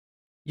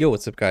Yo,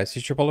 what's up guys,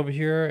 it's Paul over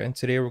here, and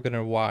today we're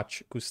gonna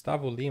watch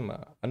Gusttavo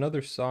Lima,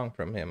 another song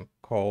from him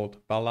called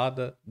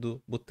Balada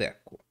do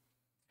Buteco.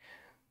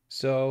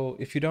 So,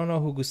 if you don't know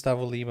who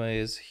Gusttavo Lima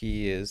is,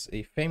 he is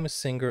a famous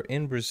singer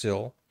in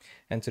Brazil,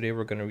 and today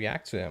we're gonna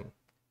react to him.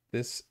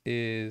 This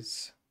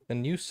is a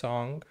new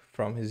song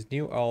from his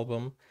new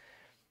album,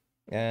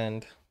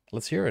 and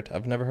let's hear it.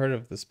 I've never heard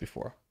of this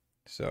before.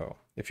 So,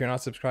 if you're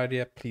not subscribed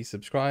yet, please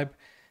subscribe,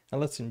 and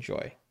let's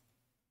enjoy.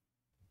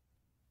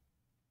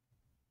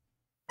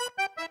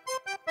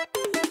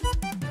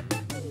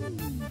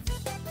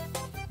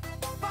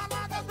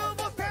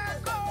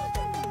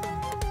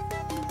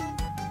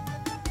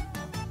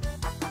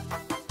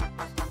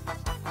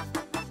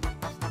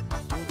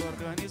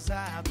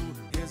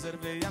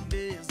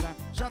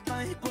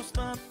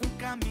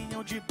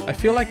 I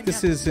feel like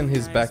this is in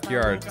his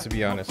backyard, to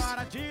be honest.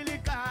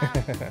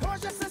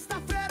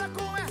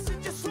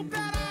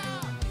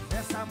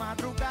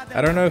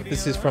 I don't know if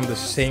this is from the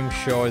same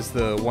show as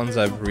the ones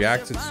I've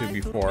reacted to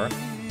before,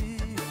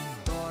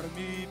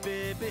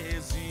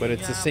 but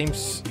it's the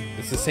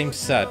same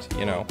set,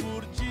 you know.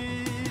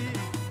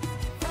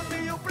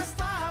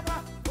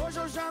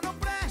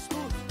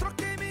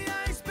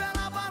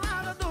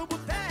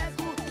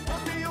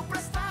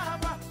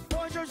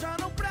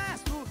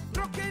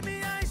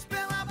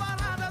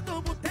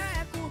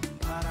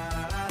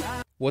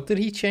 What did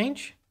he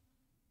change?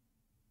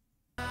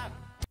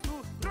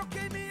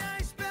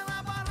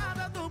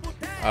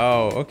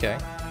 Oh, okay.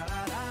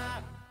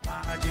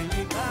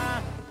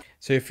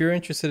 So if you're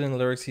interested in the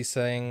lyrics, he's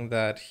saying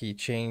that he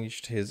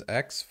changed his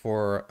ex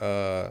for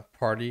a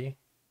party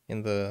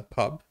in the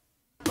pub.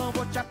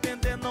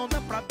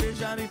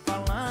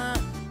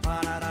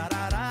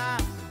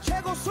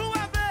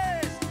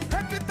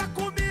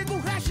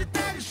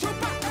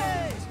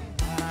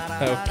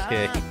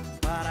 Okay.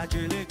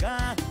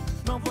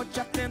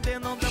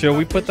 Should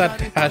we put that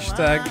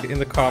hashtag in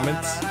the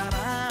comments?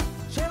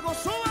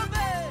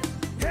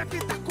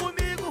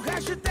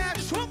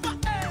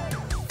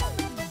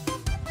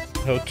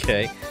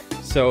 Okay,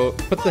 so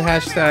put the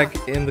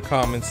hashtag in the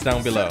comments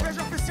down below.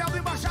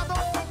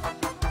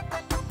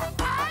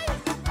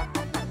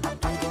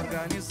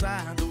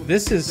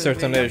 This is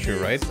sertanejo,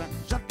 right?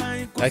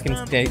 I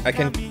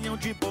can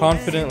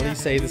confidently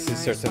say this is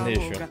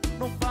sertanejo.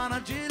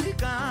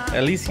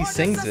 At least he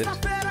sings it.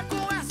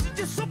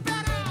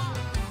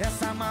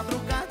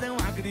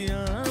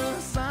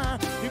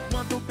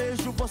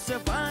 Você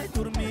vai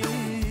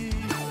dormir,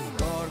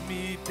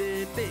 dorme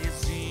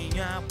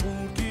bebezinha,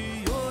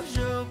 porque hoje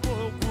eu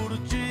vou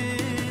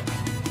curtir.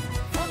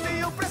 Ontem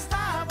eu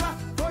prestava,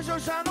 hoje eu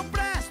já não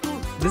presto.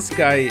 This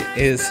guy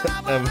is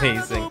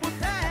amazing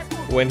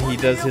when he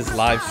does his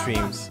live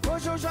streams.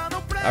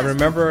 I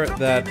remember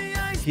that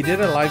he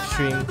did a live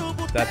stream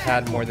that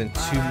had more than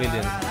 2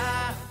 million,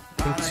 I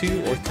think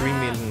 2 or 3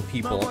 million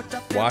people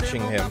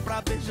watching him.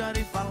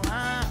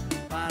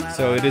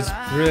 So it is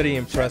pretty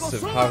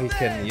impressive how he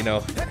can, you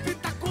know,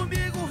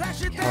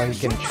 how he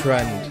can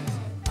trend.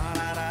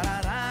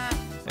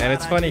 And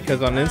it's funny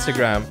because on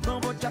Instagram,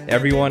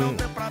 everyone,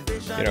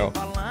 you know,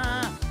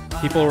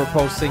 people were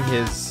posting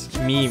his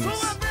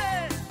memes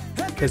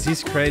because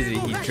he's crazy.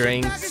 He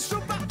drinks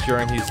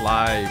during his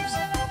lives.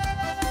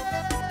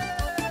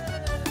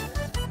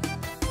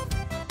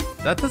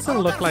 That doesn't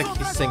look like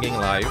he's singing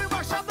live.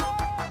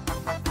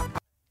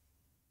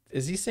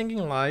 Is he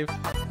singing live?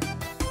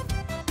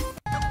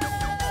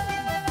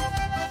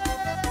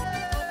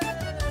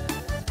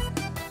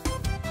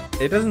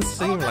 It doesn't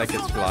seem like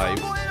it's live.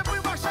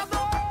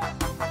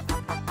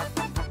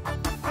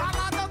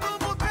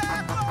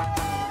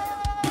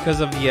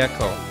 Because of the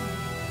echo.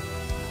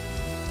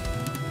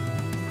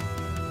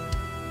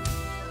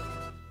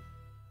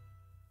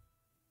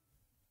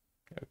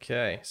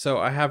 Okay, so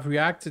I have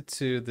reacted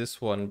to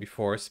this one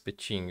before,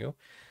 Spetinho.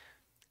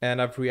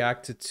 And I've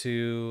reacted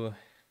to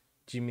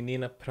De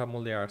Menina pra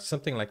Mulher,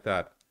 something like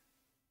that.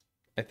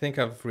 I think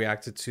I've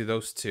reacted to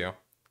those two.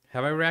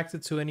 Have I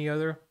reacted to any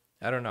other?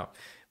 I don't know,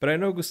 but I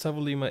know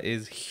Gusttavo Lima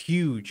is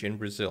huge in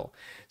Brazil.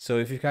 So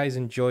if you guys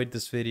enjoyed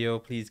this video,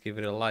 please give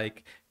it a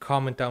like,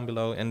 comment down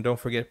below, and don't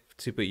forget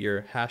to put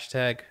your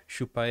hashtag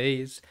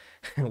chupaês,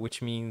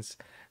 which means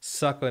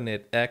suck on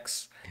it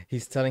X.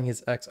 He's telling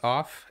his ex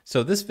off.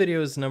 So this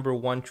video is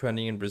 #1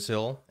 trending in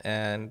Brazil,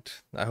 and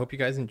I hope you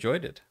guys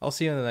enjoyed it. I'll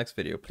see you in the next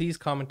video. Please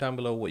comment down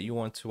below what you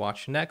want to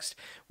watch next.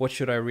 What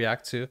should I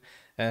react to?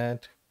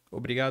 And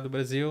obrigado,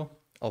 Brazil.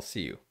 I'll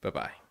see you.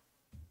 Bye-bye.